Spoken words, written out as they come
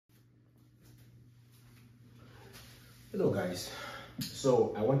Hello guys,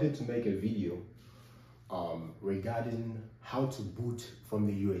 so I wanted to make a video regarding how to boot from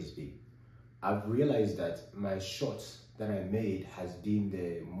the USB. I've realized that my shorts that I made has been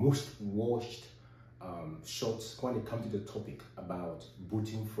the most watched shorts when it comes to the topic about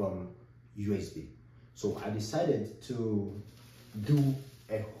booting from USB. So I decided to do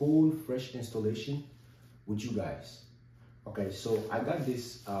a whole fresh installation with you guys. Okay, so I got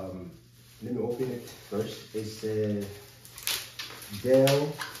this, let me open it first. It's a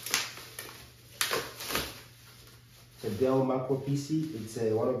Dell macro PC. It's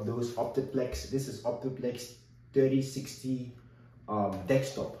one of those Optiplex. This is Optiplex 3060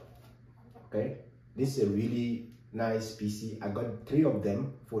 desktop. Okay, this is a really nice PC. I got 3 of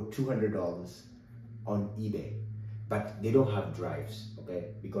them for $200 on eBay, but they don't have drives.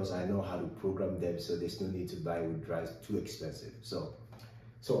 Okay, because I know how to program them, so there's no need to buy with drives, too expensive. So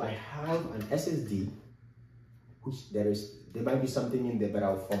I have an SSD, which there might be something in there, but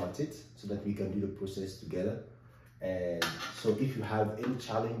I'll format it so that we can do the process together. And so if you have any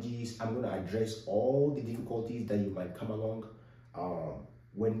challenges, I'm going to address all the difficulties that you might come along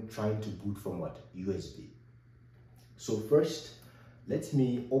when trying to boot from USB. So first, let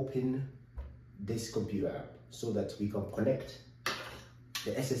me open this computer app so that we can connect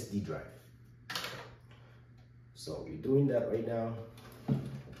the SSD drive. So we're doing that right now.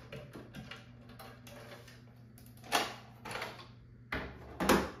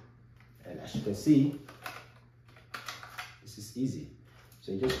 And as you can see, this is easy.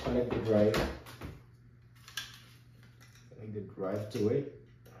 So you just connect the drive to it.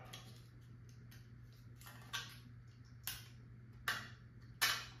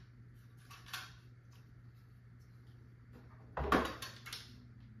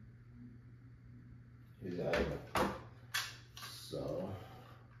 So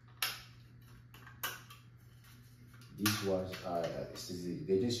these ones are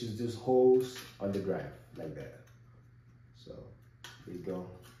they just use those holes on the drive like that. So there you go.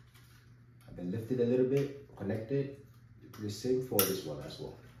 I've been lifted a little bit, connected. The same for this one as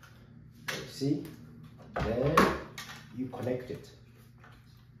well. So see, then you connect it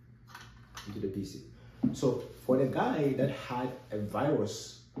into the PC. So for the guy that had a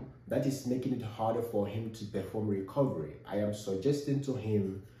virus that is making it harder for him to perform recovery, I am suggesting to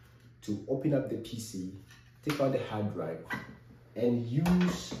him to open up the PC, take out the hard drive, and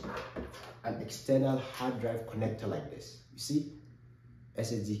use an external hard drive connector like this. You see,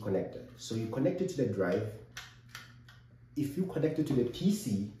 SSD connector. So you connect it to the drive. If you connect it to the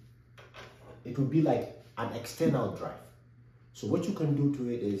PC, it will be like an external drive. So what you can do to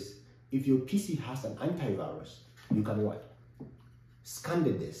it is, if your PC has an antivirus, you can scan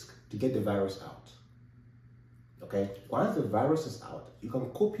the disk to get the virus out. Okay, once the virus is out, you can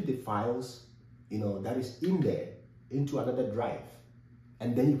copy the files that is in there into another drive,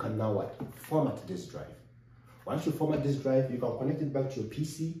 and then you can now format this drive. Once you format this drive, you can connect it back to your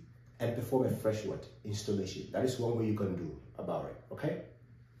PC and perform a fresh installation. That is one way you can do about it. Okay,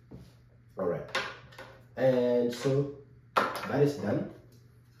 all right, and so that is done.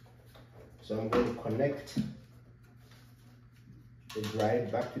 So I'm going to connect the drive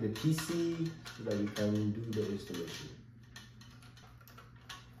back to the PC so that we can do the installation.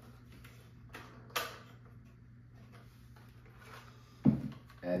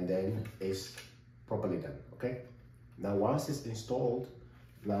 And then it's properly done. Okay, now once it's installed,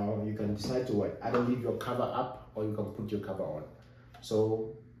 now you can decide to either leave your cover up or you can put your cover on.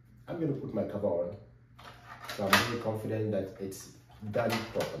 So I'm going to put my cover on, so I'm really confident that it's done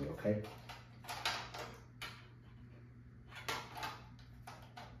properly. Okay,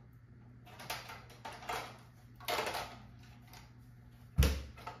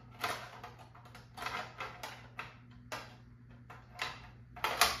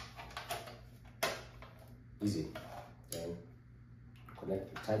 easy. Then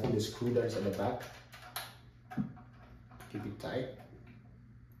tighten the screw that's at the back. Keep it tight.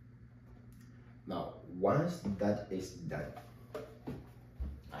 Now, once that is done,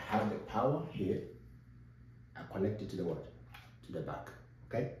 I have the power here. I connect it to the to the back.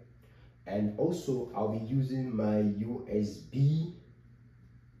 Okay, and also I'll be using my USB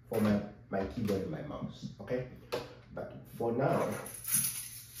for my keyboard and my mouse. Okay, but for now,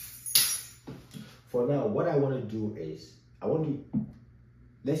 what I want to do is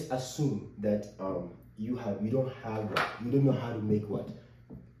let's assume that you don't know how to make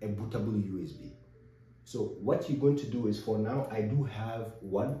a bootable USB. So what you're going to do is, for now, I do have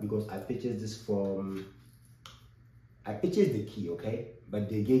one because I purchased this I purchased the key, okay, but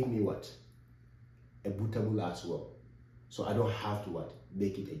they gave me a bootable as well, so I don't have to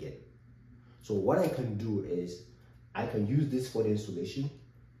make it again. So what I can do is I can use this for the installation,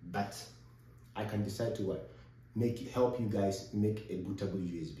 but I can decide to what? Help you guys make a bootable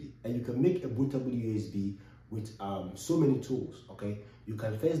USB. And you can make a bootable USB with so many tools, okay? You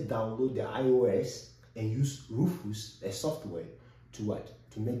can first download the iOS and use Rufus, a software, to what?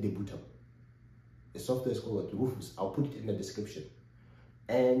 To make the bootable. The software is called Rufus. I'll put it in the description.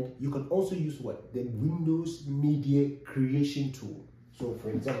 And you can also use what? The Windows Media Creation tool. So for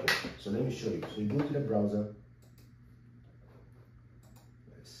example, so let me show you. So you go to the browser,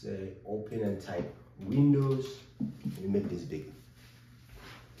 let's say open and type Windows, let me make this big.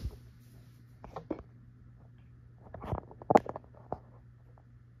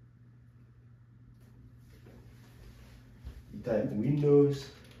 You type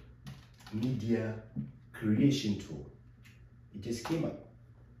Windows Media Creation tool. It just came up.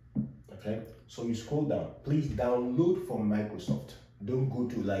 Okay, so you scroll down. Please download from Microsoft. Don't go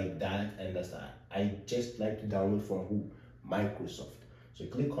to like that and that's that. I just like to download from who? Microsoft. So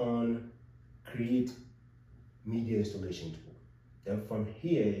click on Create Media Installation Tool. Then from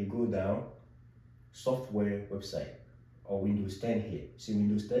here you go down, Software Website or Windows 10 here. See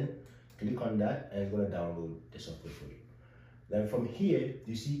Windows 10? Click on that and it's going to download the software for you. Then from here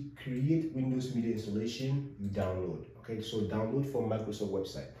you see Create Windows Media Installation. You download. Okay, so download from Microsoft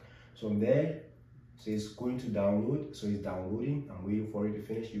website. So from there, so it's going to download. So it's downloading. I'm waiting for it to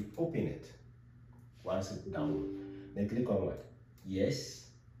finish. You open it. Once it download, then click on what? Yes.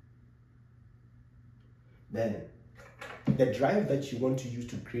 Then the drive that you want to use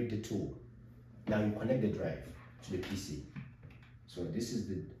to create the tool. Now you connect the drive to the PC. So this is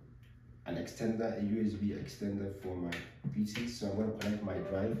an extender, a USB extender for my PC. So I'm going to connect my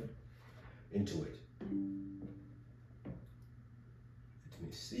drive into it. Let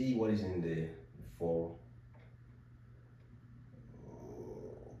me see what is in there before.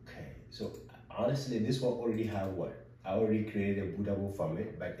 Okay, so honestly, this one already have what? I already created a bootable from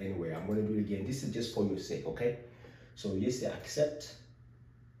it, but anyway, I'm going to do it again. This is just for your sake, okay? So yes, say accept.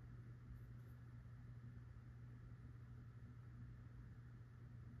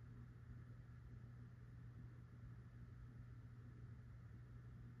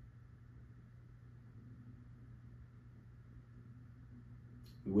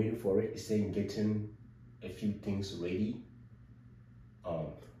 We're waiting for it. It's saying getting a few things ready.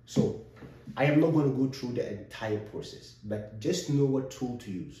 So I am not going to go through the entire process, but just know what tool to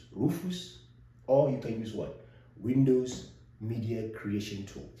use. Rufus, or you can use what? Windows Media Creation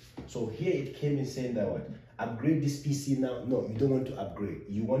tool. So here it came in saying that what? Upgrade this PC now. No, you don't want to upgrade.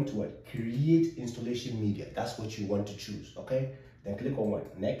 You want to what? Create installation media. That's what you want to choose, okay? Then click on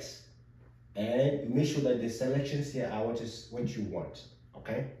what? Next. And you make sure that the selections here are what you want.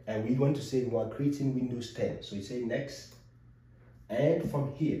 Okay, and we want to say we are creating Windows 10. So you say next, and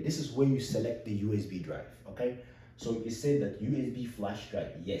from here, this is where you select the USB drive. Okay, so it said that USB flash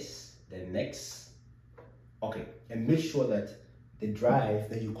drive, yes. Then next, okay, and make sure that the drive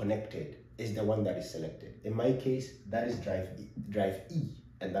that you connected is the one that is selected. In my case, that is drive E,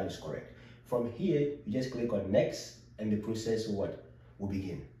 and that is correct. From here, you just click on next, and the process will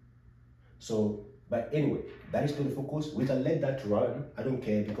begin. So. But anyway, that is going to focus. We can let that run. I don't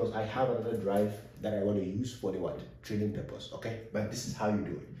care because I have another drive that I want to use for the what? Training purpose, okay? But this is how you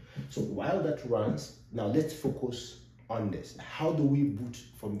do it. So while that runs, now let's focus on this. How do we boot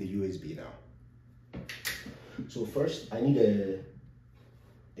from the USB now? So first, I need a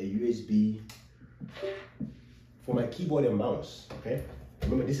USB for my keyboard and mouse, okay?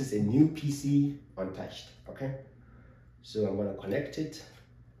 Remember, this is a new PC, untouched, okay? So I'm going to connect it.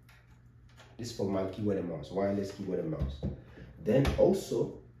 This is for my keyboard and mouse, wireless keyboard and mouse. Then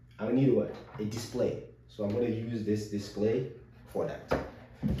also, I need what? A display. So I'm going to use this display for that. So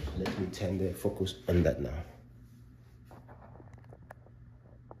let me turn the focus on that now.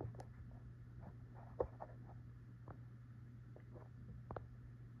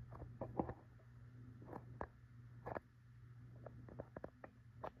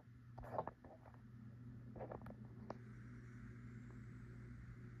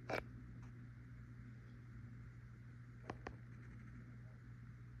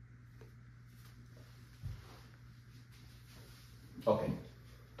 Okay,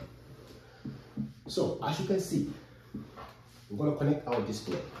 so as you can see, we're going to connect our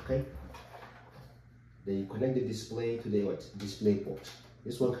display, okay? Then you connect the display to the what? Display port.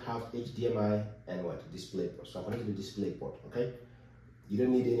 This one have HDMI and what? Display port. So I connect the display port, okay? You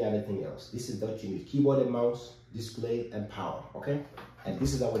don't need any other thing else. This is what you need: keyboard and mouse, display, and power, okay? And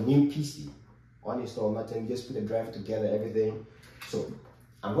this is our new PC. Uninstall nothing, just put the drive together, everything. So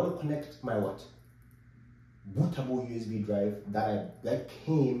I'm going to connect my what? Bootable USB drive that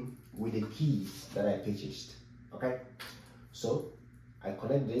came with the keys that I purchased. Okay, so I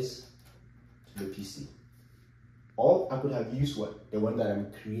connect this to the PC. Or I could have used what? The one that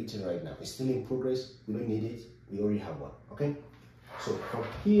I'm creating right now. It's still in progress. We don't need it. We already have one. Okay, so from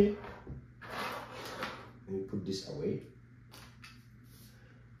here, let me put this away.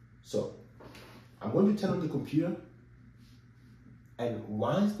 So I'm going to turn on the computer, and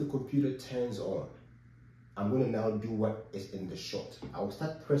once the computer turns on, I'm going to now do what is in the short. I will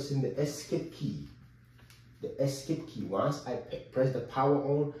start pressing the escape key. The escape key. Once I press the power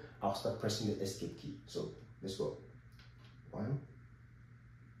on, I'll start pressing the escape key. So let's go. 1.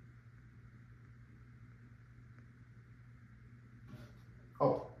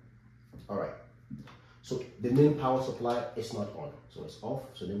 Oh, all right. So the main power supply is not on, so it's off.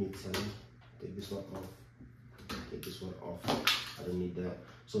 So let me take this one off. Take this one off. I don't need that.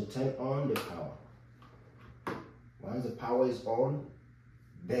 So turn on the power. Once the power is on,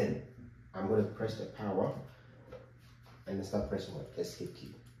 then I'm going to press the power and then start pressing what? Escape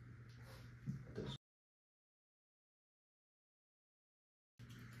key.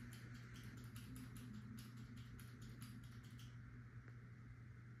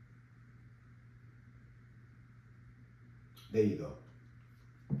 There you go.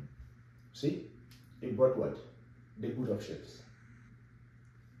 See? It brought what? The boot options.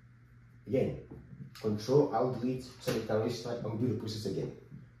 Again, Control Alt Delete so it can restart and do the process again.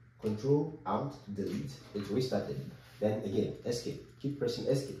 Control Alt Delete, it's restarted. Then again, escape. Keep pressing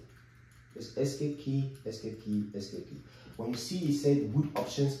escape. It's escape key, escape key, escape key. When you see it said boot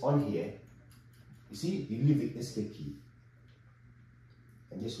options on here, you see, you leave the escape key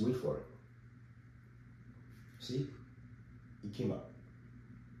and just wait for it. See? It came up.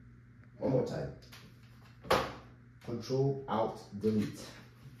 One more time. Control Alt Delete.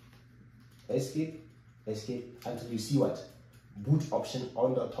 Escape, escape until you see what? Boot option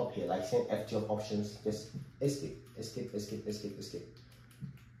on the top here, like saying FTF options, just escape, escape, escape, escape, escape.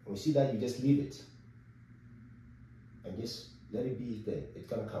 When you see that, you just leave it and just let it be there. It's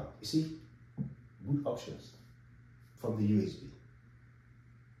gonna come. You see, boot options from the USB.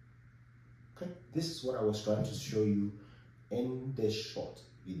 Okay, this is what I was trying to show you in this short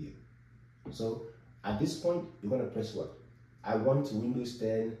video. So at this point, you're gonna press what? I want Windows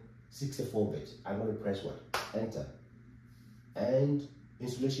 10 64-bit. I'm gonna press what? Enter. And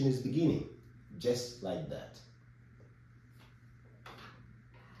installation is beginning, just like that.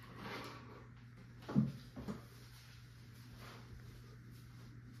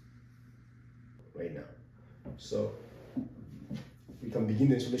 Right now. So we can begin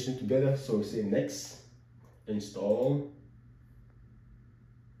the installation together. So say next, install.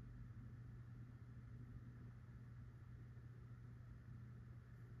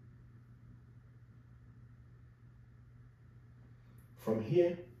 From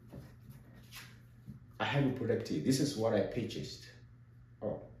here, I have a product here. This is what I purchased.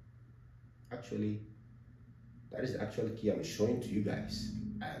 Oh, actually, that is the actual key I'm showing to you guys.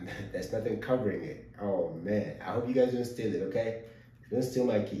 And there's nothing covering it. Oh man, I hope you guys don't steal it, okay? Don't steal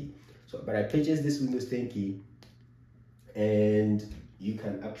my key. So, but I purchased this Windows 10 key, and you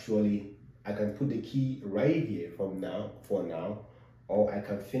can actually, I can put the key right here for now, or I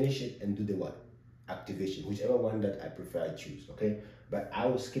can finish it and do the what? Activation, whichever one that I prefer, I choose, okay? But I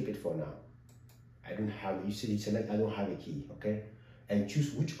will skip it for now. I don't have, you see, select, I don't have a key, okay? And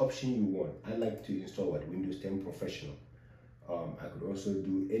choose which option you want. I like to install what? Windows 10 Professional. I could also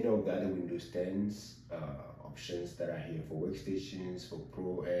do any of the other Windows 10's options that are here for workstations, for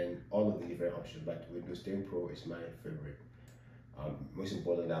Pro, and all of the different options, but Windows 10 Pro is my favorite. Most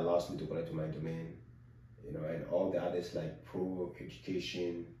importantly, it allows me to connect to my domain, you know, and all the others like Pro,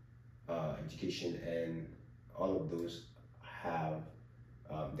 Education, and all of those have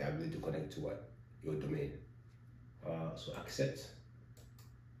the ability to connect to what? Your domain. So accept.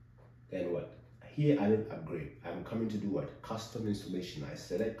 Then what? Here I did upgrade. I'm coming to do what? Custom installation. I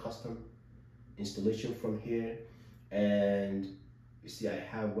select custom installation from here, and you see I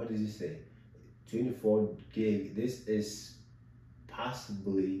have, what does it say? 24 gig. This is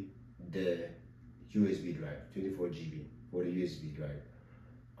possibly the USB drive, 24 GB for the USB drive.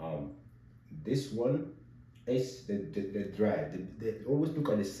 This one is the drive. Always look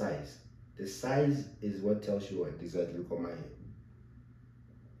at the size. The size is what tells you what exactly. Look on my head.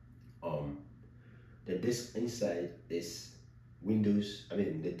 The disk inside is Windows. I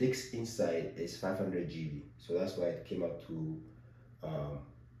mean, the disk inside is 500 GB. So that's why it came up to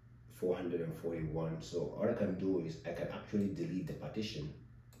 441. So all I can do is I can actually delete the partition.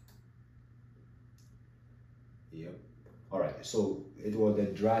 Yep. All right. So it was the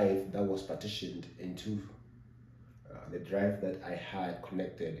drive that was partitioned into the drive that I had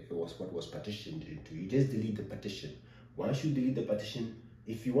connected, it was what was partitioned into. You just delete the partition. Once you delete the partition,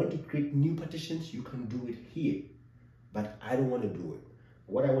 if you want to create new partitions, you can do it here. But I don't want to do it.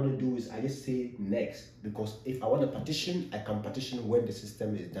 What I want to do is I just say next, because if I want to partition, I can partition when the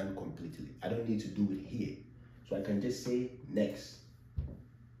system is done completely. I don't need to do it here. So I can just say next.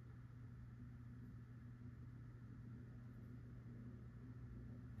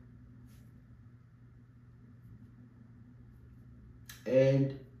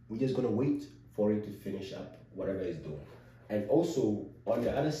 And we're just gonna wait for it to finish up whatever it's doing. And also on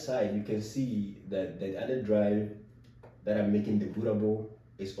the other side, you can see that the other drive that I'm making the bootable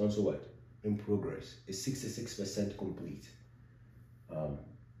is also what? In progress. It's 66% complete.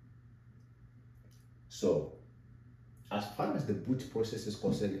 So as far as the boot process is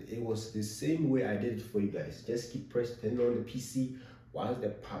concerned, it was the same way I did it for you guys. Just keep pressing, turn on the PC.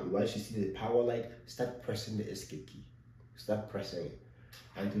 Once you see the power light, start pressing the escape key. Start pressing it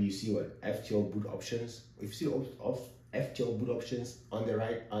until you see what FTL boot options. If you see FTL boot options on the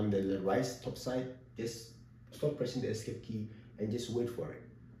right, on the right top side, just stop pressing the escape key and just wait for it.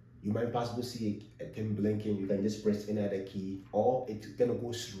 You might possibly see a thing blinking. You can just press any other key, or it's gonna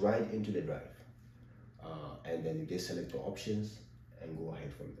go right into the drive. And then you just select your options and go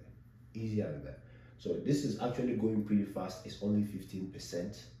ahead from there. Easier than that. So this is actually going pretty fast. It's only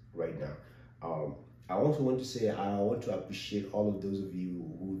 15% right now. I also want to say I want to appreciate all of those of you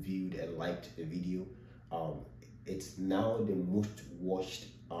who viewed and liked the video. It's now the most watched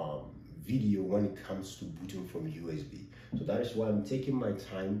video when it comes to booting from USB. So that is why I'm taking my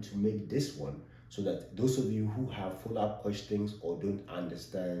time to make this one, so that those of you who have follow-up questions or don't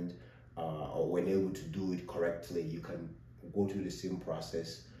understand or weren't able to do it correctly, you can go through the same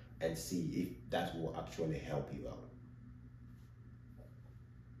process and see if that will actually help you out.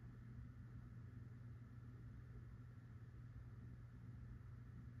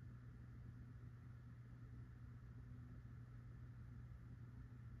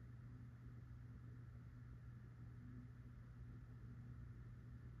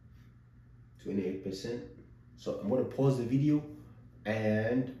 %. So I'm going to pause the video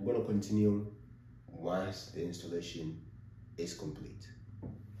and we're going to continue once the installation is complete.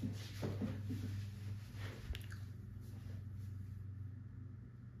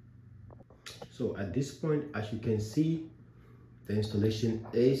 So at this point, as you can see, the installation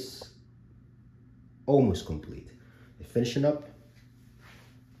is almost complete. It's finishing up.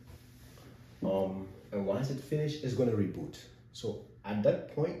 And once it's finished, it's going to reboot. So at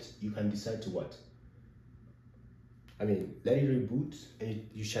that point, you can decide to what? Let it reboot and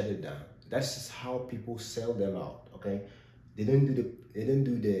you shut it down. That's just how people sell them out, okay? They don't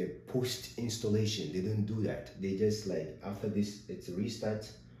do the post installation. They don't do that. They just like, after this, it's a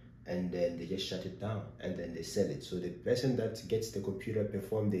restart, and then they just shut it down and then they sell it. So the person that gets the computer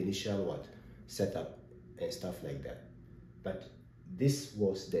perform the initial what? Setup and stuff like that. But this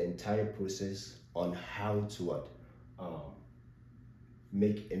was the entire process on how to what?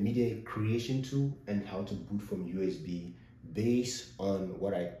 Make a media creation tool and how to boot from USB based on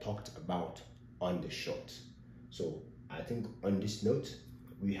what I talked about on the short. So I think on this note,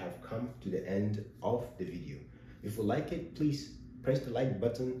 we have come to the end of the video. If you like it, please press the like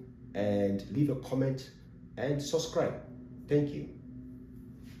button and leave a comment and subscribe. Thank you.